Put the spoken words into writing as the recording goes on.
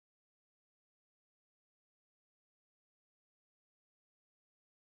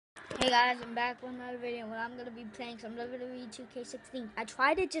Hey guys, I'm back with another video where I'm gonna be playing some WWE 2K16. I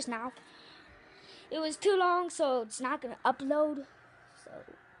tried it just now. It was too long, so it's not gonna upload. So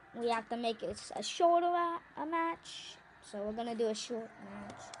we have to make it a shorter a match. So we're gonna do a short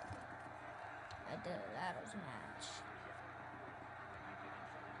match. I did a ladders match.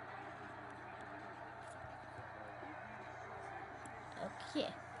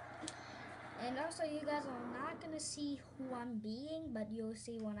 Okay. And also, you guys are not gonna see who I'm being, but you'll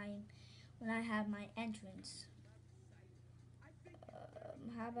see when I have my entrance.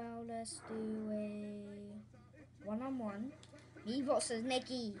 How about let's do a one-on-one. Me versus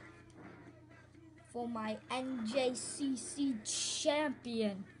Nikki for my NJCC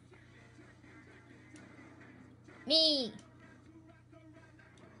champion. Me.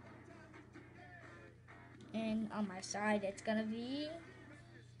 And on my side, it's gonna be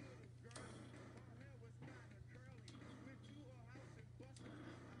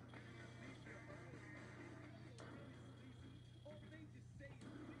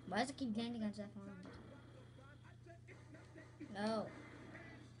why does it keep landing on Seth Rollins? No.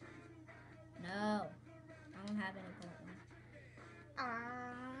 No. I don't have any problem.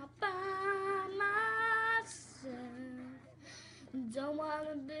 All by myself. Don't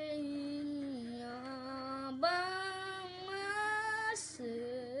wanna be all by myself.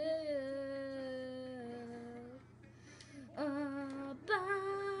 All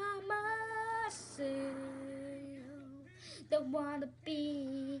by myself. Don't wanna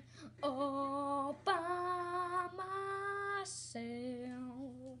be all by myself.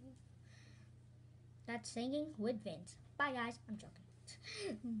 That's singing with Vince. Bye guys, I'm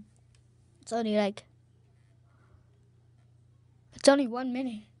joking. It's only 1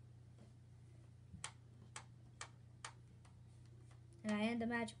 minute. And I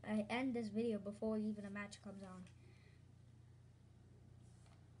end this video before even a match comes on.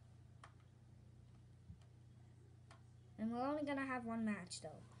 And we're only gonna have one match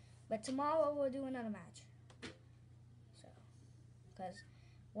though. But tomorrow we'll do another match. So, because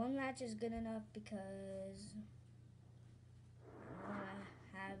one match is good enough because I want to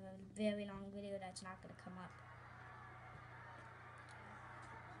have a very long video that's not gonna come up.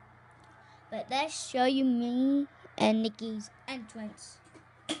 But let's show you me and Nikki's entrance.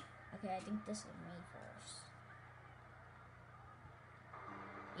 Okay, I think this is me first.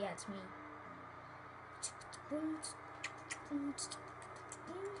 Yeah, it's me.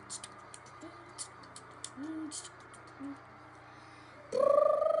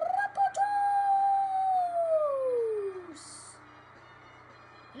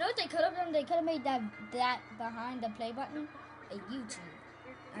 You know what they could have done? They could have made that behind the play button a YouTube.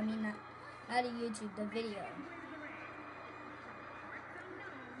 I mean, not a YouTube, the video.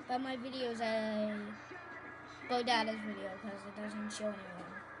 But my video is a Bodada's video because it doesn't show anyone.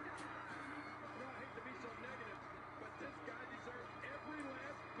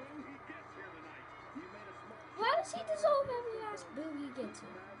 Why does he deserve every last boo he gets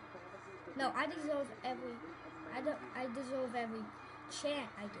here? No, I deserve every chant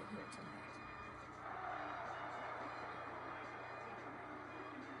I get here tonight.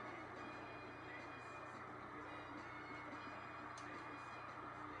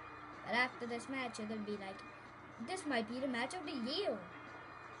 But after this match, you're gonna be like, this might be the match of the year.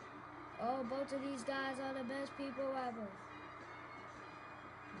 Oh, both of these guys are the best people ever.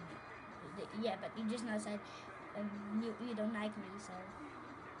 Yeah, but you just now said you don't like me, so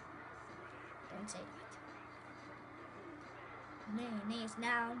don't say that. Man, it's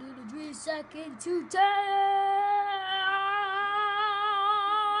now due to 3 seconds to turn.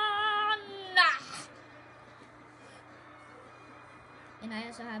 And I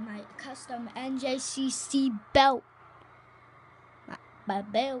also have my custom NJCC belt. My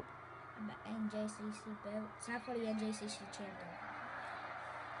belt. My NJCC belt. It's not for the NJCC champion.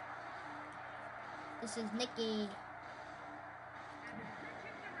 This is Nikki.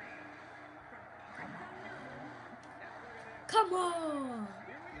 Come on!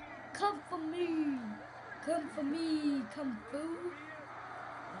 Come for me! Come for me, Kung Fu!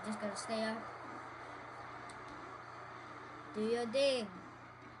 I'm just gonna stay up. Do your thing.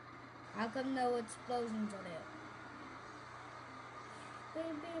 How come no explosions are there?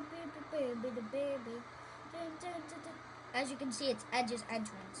 As you can see, it's Edge's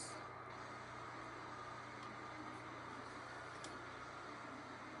entrance.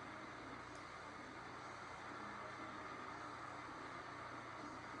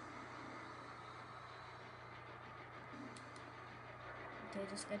 Okay,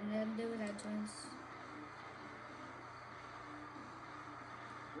 just gonna let him do his entrance.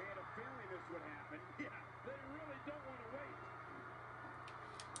 We had a feeling this would happen. Yeah, they really don't want to wait.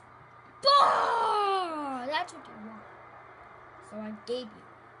 Oh, that's what you want. So I gave you.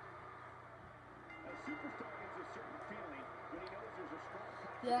 A superstar gets a certain feeling when he knows there's a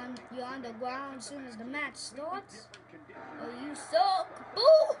strong You're on the ground as soon as the match starts. different condition. Oh, you suck. Boo!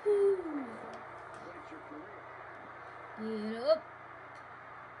 But it's your career. Get up.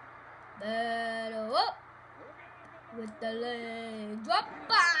 Battle up. With the leg drop.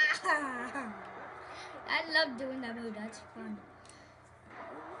 I love doing that move. That's fun.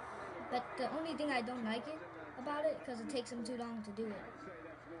 But the only thing I don't like it about it, because it takes him too long to do it. I'd say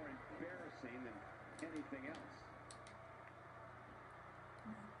that's more embarrassing than anything else.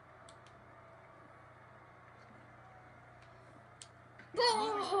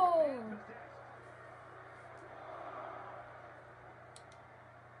 Oh!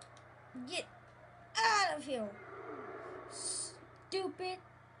 Get out of here, stupid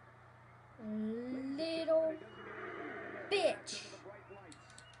little bitch.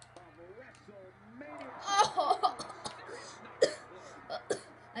 Oh!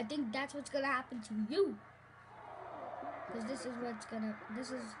 I think that's what's gonna happen to you. Because this is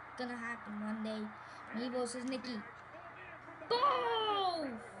gonna happen one day. Me versus Nikki.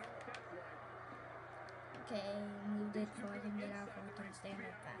 Boom! Okay, moved it for him to get out for him to stand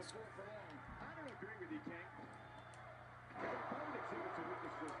up fast. I don't agree with you, King. If an opponent exhibits a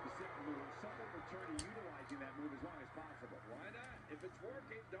weakness for a specific move, someone will turn to utilizing that move as long as possible. Why not? If it's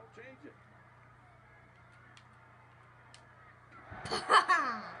working, don't change it.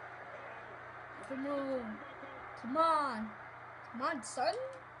 Come on. Come on. Come on, son.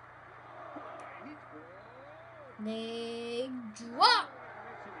 Leg drop.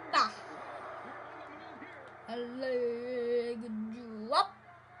 Ah. A leg drop.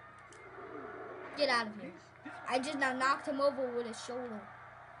 Get out of here. I just now knocked him over with his shoulder.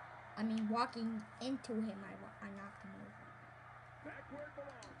 I mean, walking into him, I knocked him over. Back where it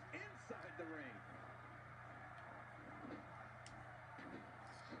belongs, inside the ring.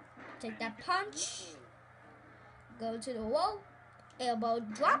 Take that punch. Go to the wall. Elbow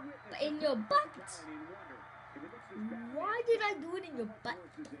drop in your butt. Why did I do it in your butt?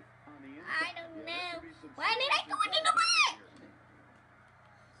 I don't know. Why did I do it in the butt?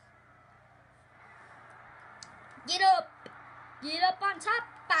 Get up. Get up on top.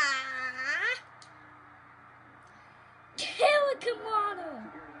 Ah. Kill a Kimano.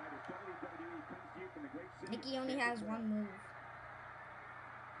 Nikki only has one move.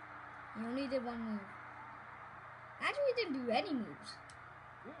 He only did one move. Actually, he didn't do any moves.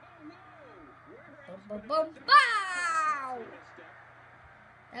 Boom, boom, boom, bow!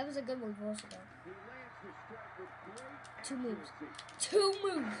 That was a good move also, though. 2 moves. 2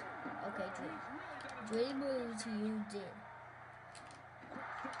 moves. Okay, 3. 3 moves you did.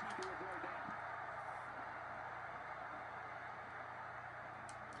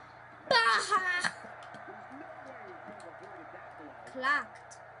 Bah!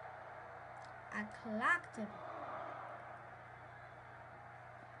 Clocked. I clocked him.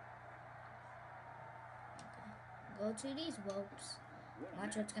 Go to these ropes.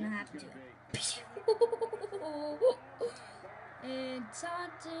 Watch what's gonna happen to you. And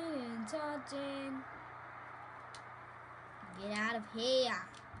taunting. Get out of here.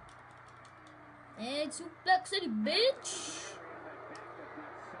 And suplex city, bitch.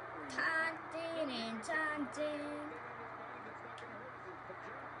 Taunting.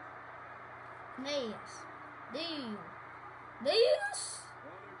 Yes.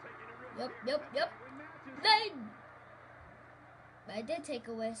 Yup. Then. I did take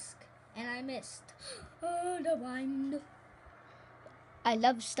a whisk, and I missed. Oh, the wind. I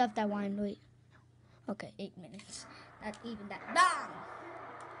love stuff that wind. Wait. Okay, 8 minutes. Not even that long.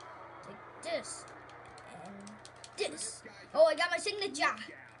 Take this. And this. Oh, I got my signature.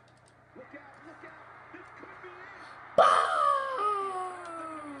 Bow!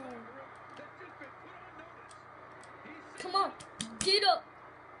 Come on. Get up.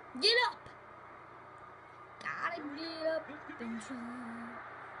 Get up. Gotta get up and try.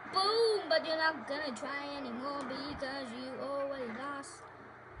 Boom! But you're not gonna try anymore because you already lost.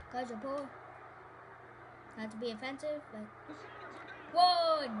 Because you're poor. Not to be offensive, but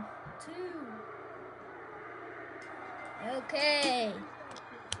 1, 2. Okay.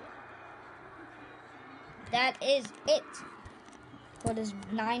 That is it for this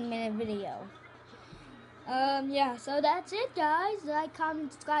 9-minute video. Yeah, so that's it, guys. Like,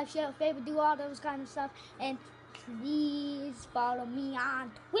 comment, subscribe, share, favorite, do all those kind of stuff. And please follow me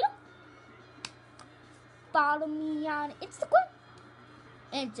on Twitter. Follow me on Instagram.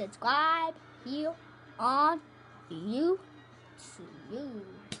 And subscribe here on YouTube.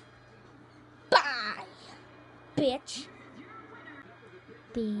 Bye, bitch.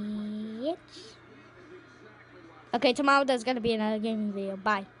 Bitch. bitch. Okay, tomorrow there's gonna be another gaming video.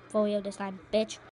 Bye. For real this time, bitch.